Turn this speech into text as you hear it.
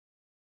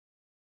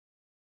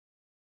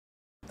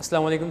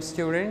Assalamu alaikum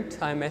student,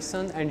 I am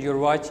Ehsan and you are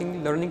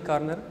watching Learning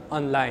Corner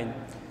online.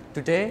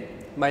 Today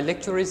my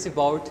lecture is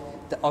about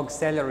the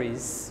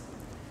auxiliaries.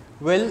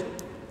 Well,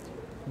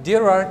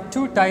 there are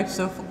two types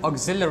of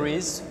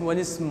auxiliaries. One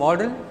is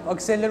modal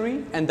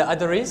auxiliary and the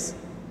other is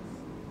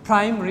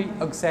primary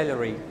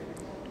auxiliary.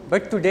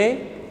 But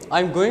today I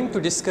am going to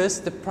discuss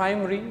the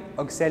primary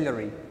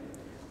auxiliary.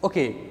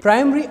 Okay,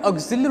 primary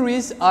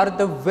auxiliaries are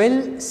the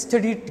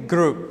well-studied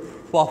group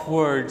of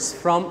words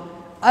from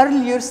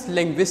earliest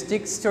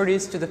linguistic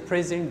studies to the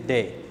present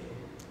day.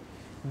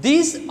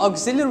 These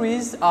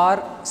auxiliaries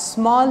are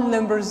small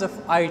numbers of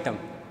items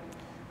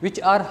which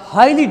are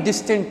highly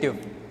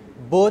distinctive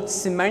both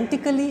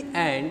semantically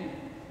and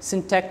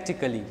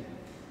syntactically.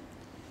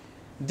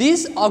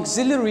 These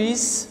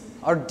auxiliaries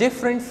are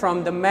different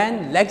from the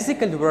main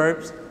lexical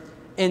verbs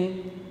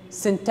in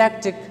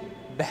syntactic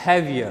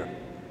behavior.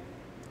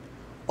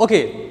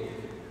 Okay,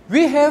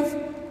 we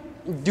have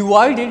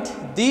divided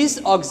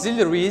these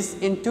auxiliaries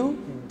into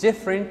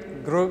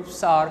different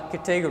groups or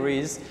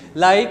categories.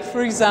 Like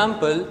for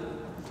example,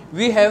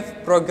 we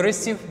have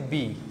progressive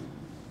B.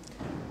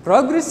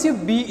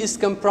 Progressive B is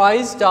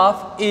comprised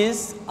of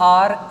is,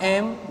 are,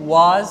 am,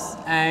 was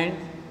and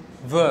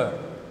were.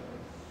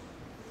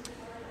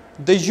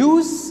 The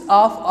use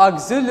of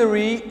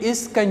auxiliary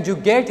is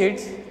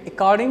conjugated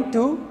according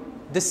to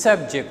the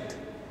subject.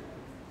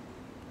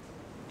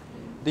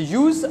 The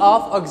use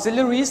of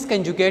auxiliary is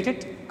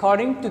conjugated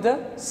according to the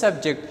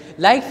subject.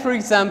 Like for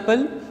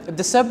example, if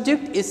the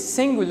subject is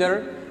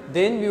singular,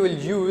 then we will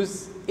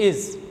use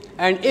is,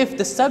 and if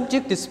the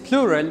subject is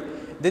plural,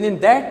 then in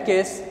that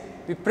case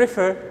we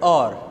prefer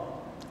are.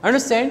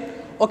 Understand?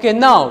 Okay,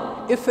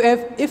 now if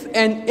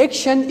an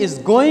action is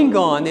going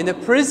on in a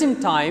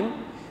present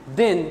time,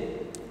 then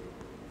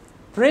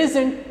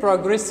present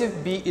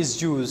progressive B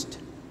is used.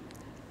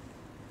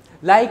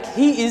 Like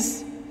he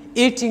is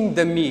eating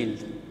the meal,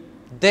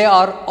 they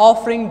are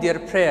offering their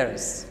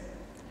prayers.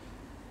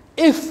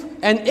 If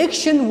an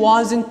action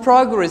was in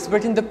progress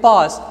but in the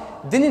past,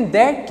 then in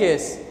that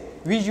case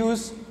we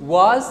use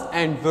was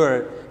and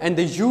were, and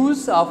the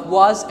use of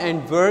was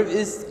and were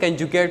is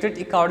conjugated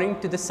according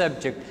to the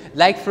subject.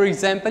 Like for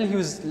example, he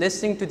was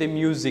listening to the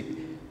music,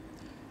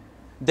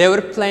 they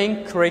were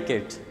playing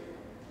cricket.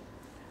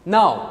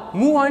 Now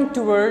move on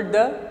toward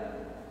the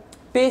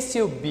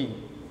passive B.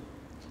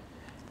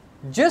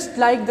 Just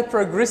like the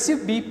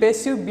progressive B,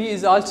 passive B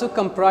is also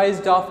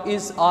comprised of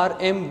is,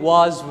 are, am,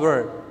 was,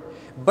 were.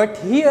 But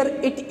here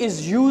it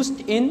is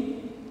used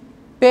in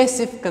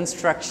passive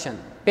construction.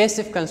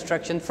 Passive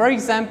construction. For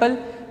example,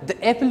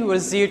 the apple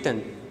was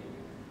eaten.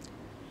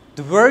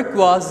 The work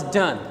was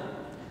done.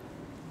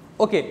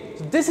 Okay,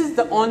 so this is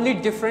the only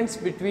difference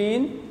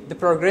between the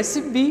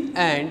progressive B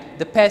and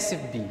the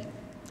passive B.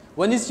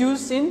 One is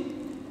used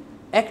in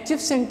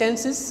active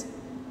sentences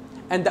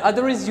and the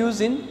other is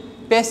used in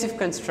passive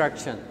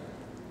construction.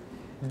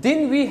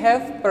 Then we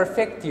have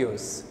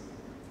perfectios.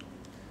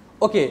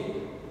 Okay,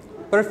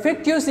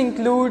 perfectios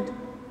include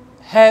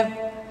have,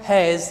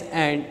 has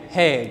and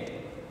had.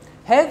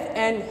 Have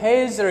and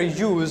has are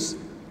used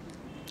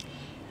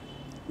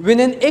when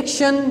an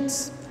action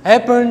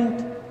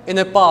happened in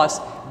the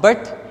past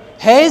but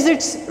has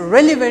its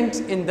relevance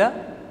in the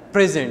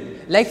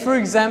present. Like for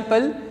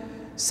example,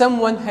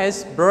 someone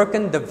has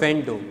broken the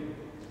window,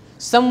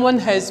 someone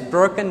has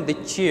broken the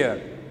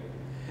chair.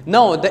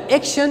 Now the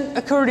action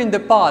occurred in the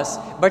past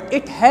but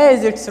it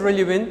has its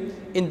relevance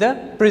in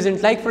the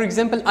present. Like for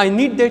example, I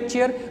need that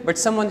chair but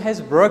someone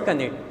has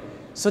broken it.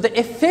 So the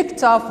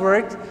effect of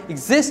work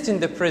exists in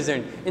the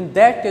present. In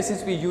that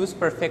cases we use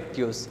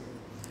perfectios.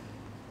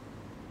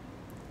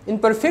 In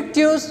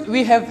perfectios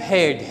we have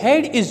had.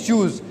 Had is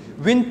used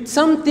when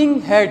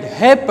something had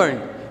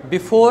happened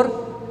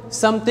before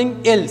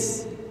something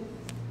else.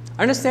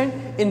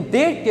 Understand? In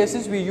that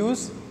cases we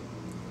use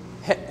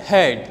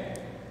had.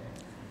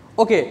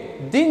 Okay,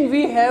 then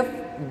we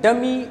have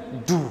dummy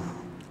do.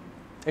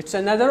 It's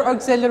another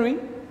auxiliary.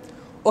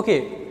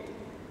 Okay,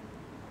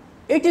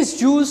 it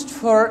is used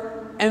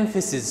for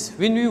emphasis.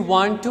 When we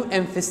want to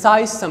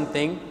emphasize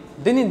something,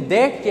 then in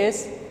that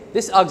case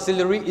this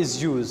auxiliary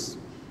is used.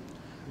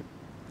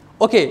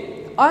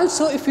 Okay,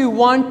 also if we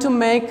want to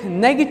make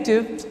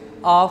negative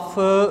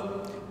of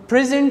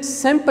present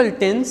simple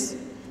tense,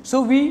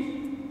 so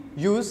we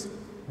use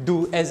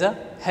do as a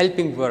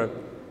helping verb.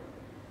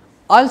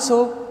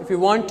 Also, if we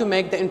want to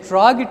make the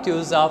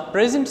interrogatives of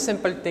present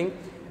simple thing,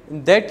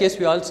 in that case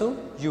we also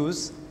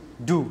use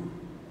do.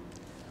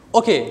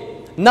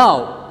 Okay,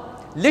 now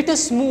let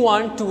us move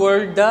on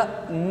toward the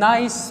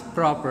nice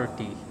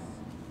property.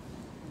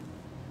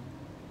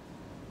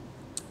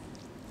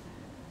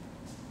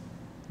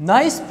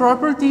 Nice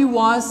property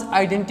was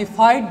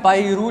identified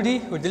by Rudy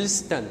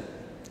Huddleston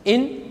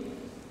in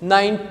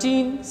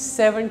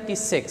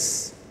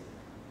 1976.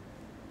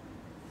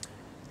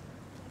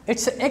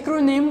 It's an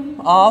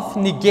acronym of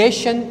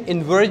negation,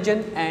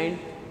 inversion and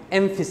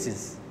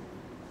emphasis.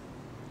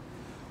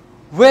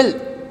 Well,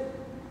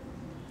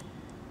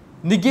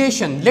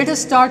 negation, let us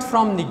start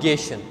from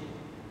negation.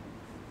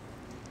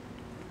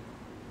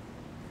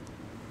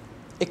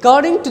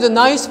 According to the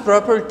nice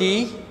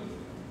property,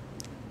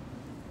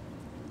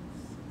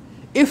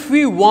 if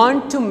we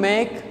want to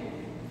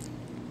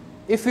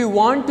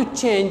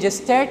change a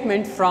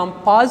statement from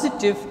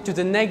positive to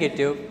the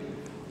negative,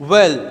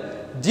 well,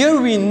 there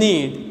we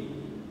need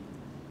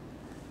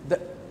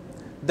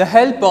the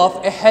help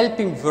of a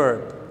helping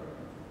verb.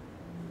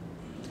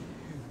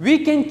 We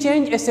can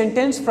change a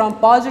sentence from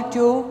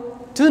positive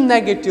to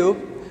negative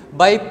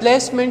by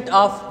placement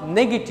of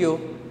negative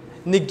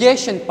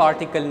negation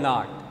particle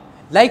not.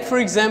 Like for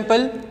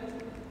example,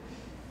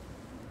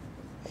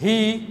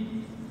 he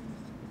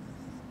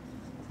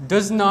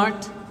does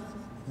not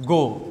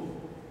go.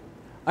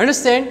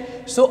 Understand?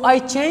 So I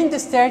change the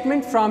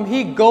statement from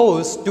he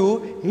goes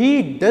to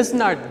he does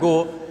not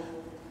go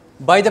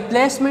by the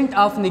placement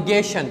of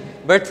negation.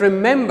 But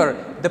remember,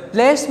 the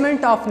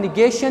placement of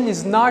negation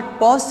is not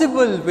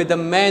possible with a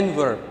main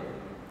verb.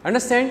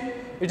 Understand?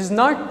 It is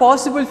not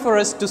possible for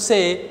us to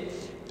say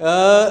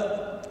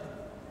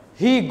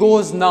he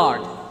goes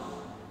not.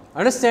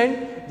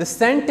 Understand? The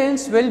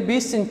sentence will be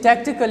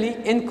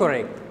syntactically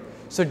incorrect.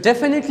 So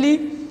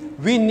definitely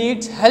we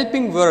need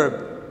helping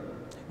verb.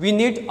 We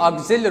need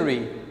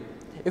auxiliary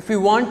if we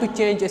want to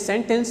change a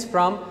sentence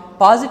from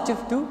positive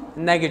to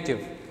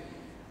negative.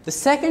 The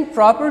second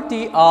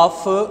property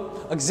of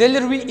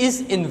auxiliary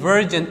is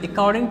inversion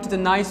according to the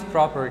nice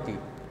property.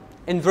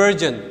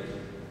 Inversion.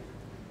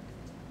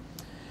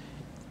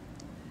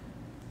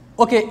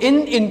 Okay,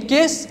 in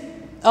case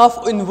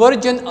of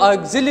inversion,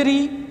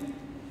 auxiliary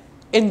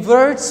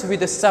inverts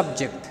with the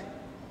subject.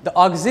 The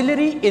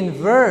auxiliary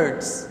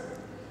inverts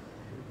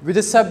with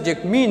the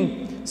subject,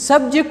 mean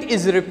subject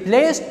is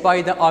replaced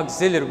by the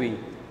auxiliary.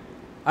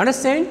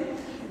 Understand?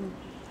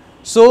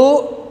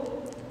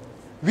 So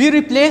we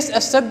replace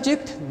a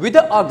subject with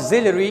the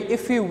auxiliary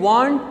if we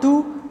want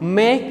to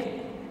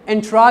make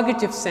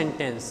interrogative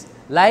sentence.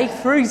 Like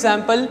for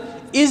example,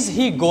 is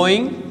he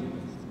going?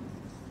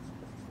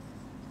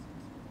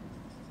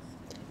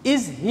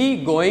 Is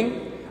he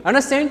going?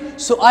 Understand?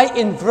 So I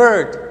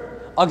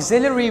invert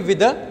auxiliary with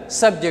the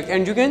subject,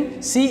 and you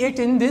can see it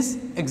in this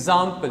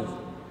example.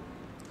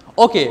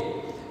 Okay.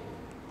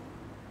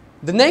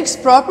 The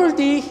next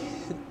property,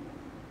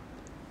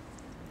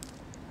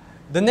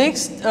 the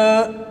next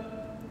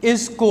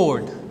is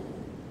code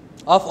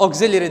of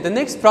auxiliary. The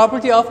next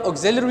property of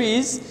auxiliary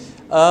is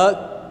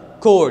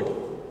code.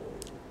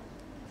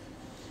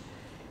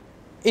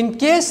 In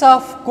case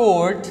of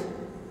code,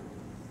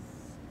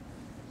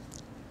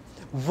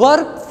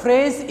 verb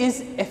phrase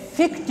is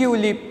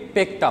effectively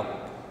picked up.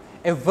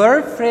 A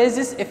verb phrase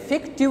is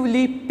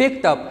effectively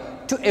picked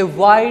up to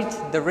avoid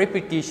the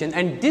repetition,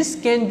 and this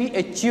can be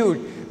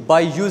achieved by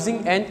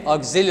using an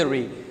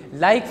auxiliary.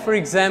 Like for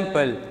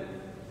example,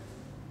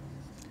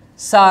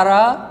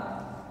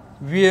 Sarah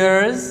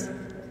wears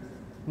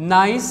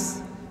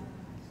nice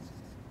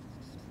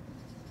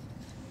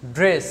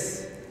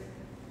dress.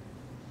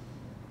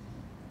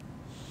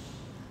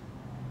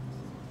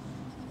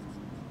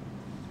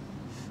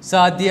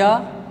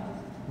 Sadia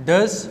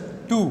does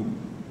too.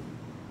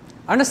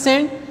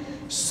 Understand?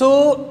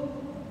 So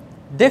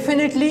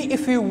definitely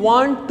if we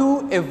want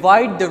to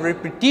avoid the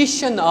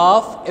repetition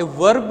of a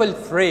verbal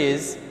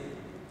phrase,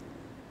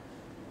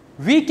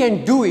 we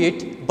can do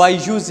it by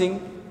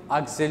using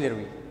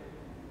auxiliary.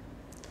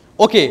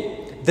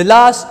 Okay, the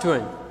last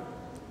one,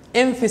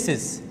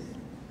 emphasis.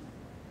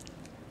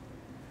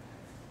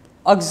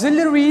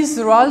 Auxiliaries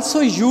are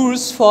also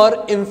used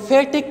for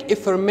emphatic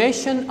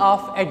affirmation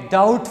of a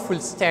doubtful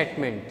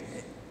statement.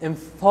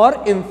 For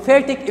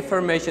emphatic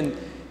affirmation,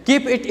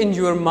 keep it in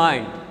your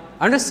mind.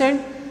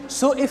 Understand?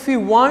 So if we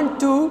want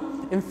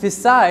to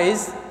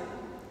emphasize,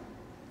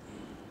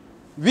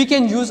 we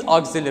can use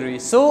auxiliary.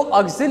 So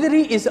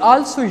auxiliary is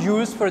also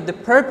used for the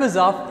purpose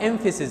of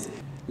emphasis.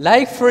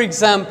 Like for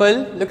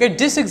example, look at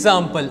this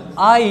example,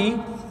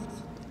 I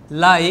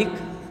like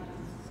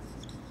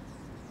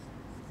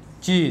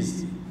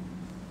cheese.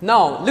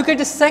 Now look at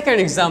the second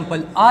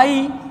example,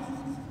 I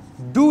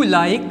do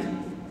like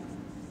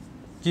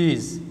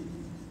cheese.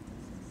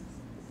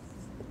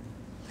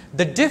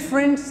 The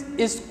difference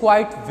is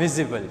quite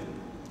visible.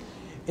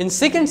 In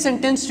second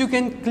sentence, you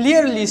can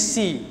clearly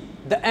see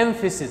the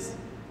emphasis.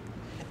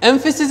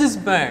 Emphasis is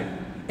made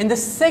in the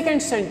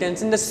second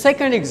sentence, in the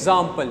second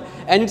example,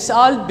 and it's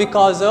all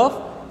because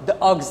of the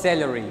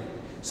auxiliary.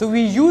 So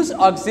we use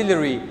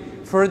auxiliary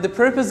for the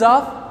purpose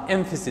of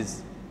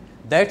emphasis.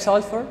 That's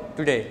all for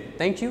today.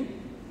 Thank you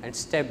and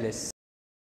stay blessed.